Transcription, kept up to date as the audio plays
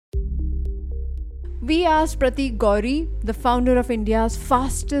We asked Pratik Gauri, the founder of India's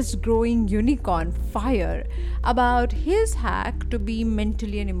fastest growing unicorn, Fire, about his hack to be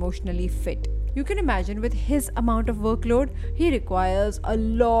mentally and emotionally fit. You can imagine with his amount of workload, he requires a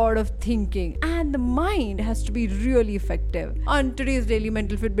lot of thinking and the mind has to be really effective. On today's Daily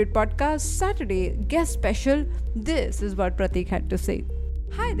Mental Fitbit podcast, Saturday guest special, this is what Pratik had to say.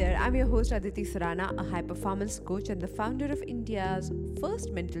 Hi there, I'm your host Aditi Sarana, a high performance coach and the founder of India's first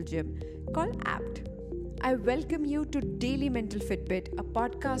mental gym called APT. I welcome you to Daily Mental Fitbit, a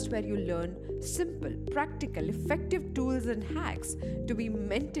podcast where you learn simple, practical, effective tools and hacks to be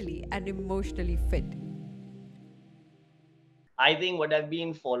mentally and emotionally fit. I think what I've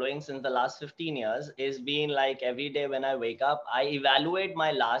been following since the last 15 years is being like every day when I wake up, I evaluate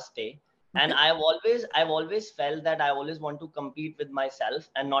my last day. And Okay. I've always felt that I always want to compete with myself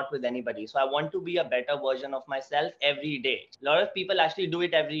and not with anybody. So I want to be a better version of myself every day. A lot of people actually do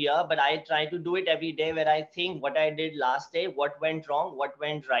it every year, but I try to do it every day where I think what I did last day, what went wrong, what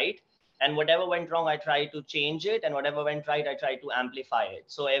went right. And whatever went wrong, I try to change it. And whatever went right, I try to amplify it.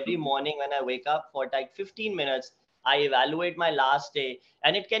 So every morning when I wake up for like 15 minutes, I evaluate my last day,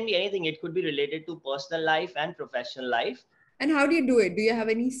 and it can be anything. It could be related to personal life and professional life. And how do you do it? Do you have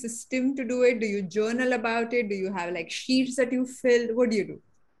any system to do it? Do you journal about it? Do you have like sheets that you fill? What do you do?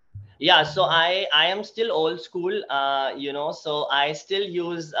 Yeah, so I am still old school, so I still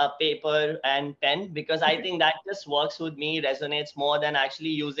use paper and pen because I think that just works with me, resonates more than actually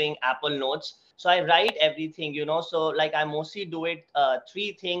using Apple Notes. So I write everything, so like I mostly do it,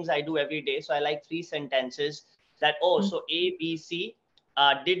 three things I do every day. So I like three sentences that, oh, so A, B, C.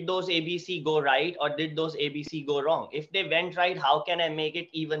 Did those ABC go right or did those ABC go wrong? If they went right, how can I make it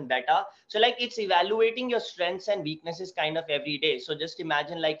even better? So like it's evaluating your strengths and weaknesses kind of every day. So just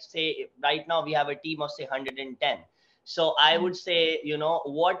imagine, like, say right now we have a team of say 110. So I would say,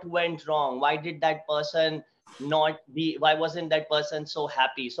 what went wrong? Why did that person not be, why wasn't that person so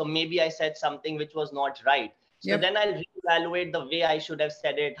happy? So maybe I said something which was not right. So Yep. then I'll reevaluate the way I should have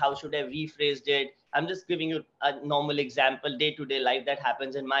said it. How should I have rephrased it? I'm just giving you a normal example, day to day life that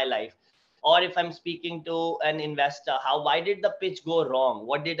happens in my life. Or if I'm speaking to an investor, why did the pitch go wrong?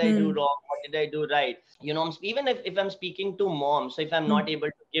 What did I do Hmm. wrong? What did I do right? Even if I'm speaking to mom, so if I'm not Hmm. able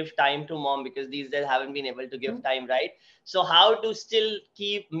to give time to mom because these days I haven't been able to give time, right? So how to still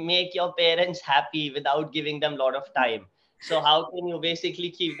make your parents happy without giving them a lot of time? So how can you basically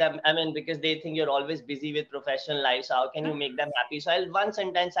keep them? I mean, because they think you're always busy with professional life. So how can you make them happy? So one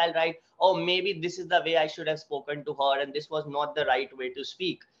sentence I'll write, oh, maybe this is the way I should have spoken to her, and this was not the right way to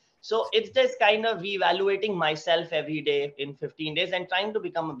speak. So it's just kind of reevaluating myself every day in 15 days and trying to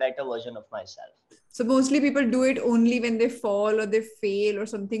become a better version of myself. So mostly people do it only when they fall or they fail or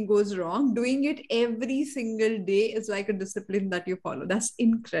something goes wrong. Doing it every single day is like a discipline that you follow. That's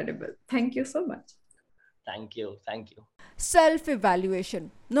incredible. Thank you so much. Thank you. Thank you. Self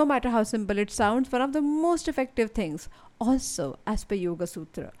evaluation, no matter how simple it sounds, one of the most effective things, also as per Yoga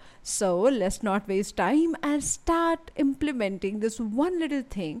Sutra. So let's not waste time and start implementing this one little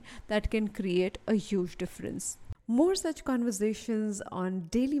thing that can create a huge difference. More such conversations on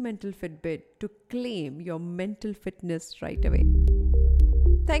Daily Mental Fitbit to claim your mental fitness right away.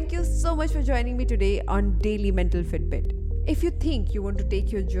 Thank you so much for joining me today on Daily Mental Fitbit. If you think you want to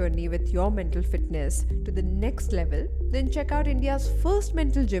take your journey with your mental fitness to the next level, then check out India's first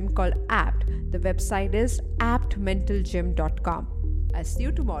mental gym called APT. The website is aptmentalgym.com. I'll see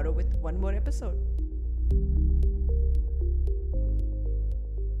you tomorrow with one more episode.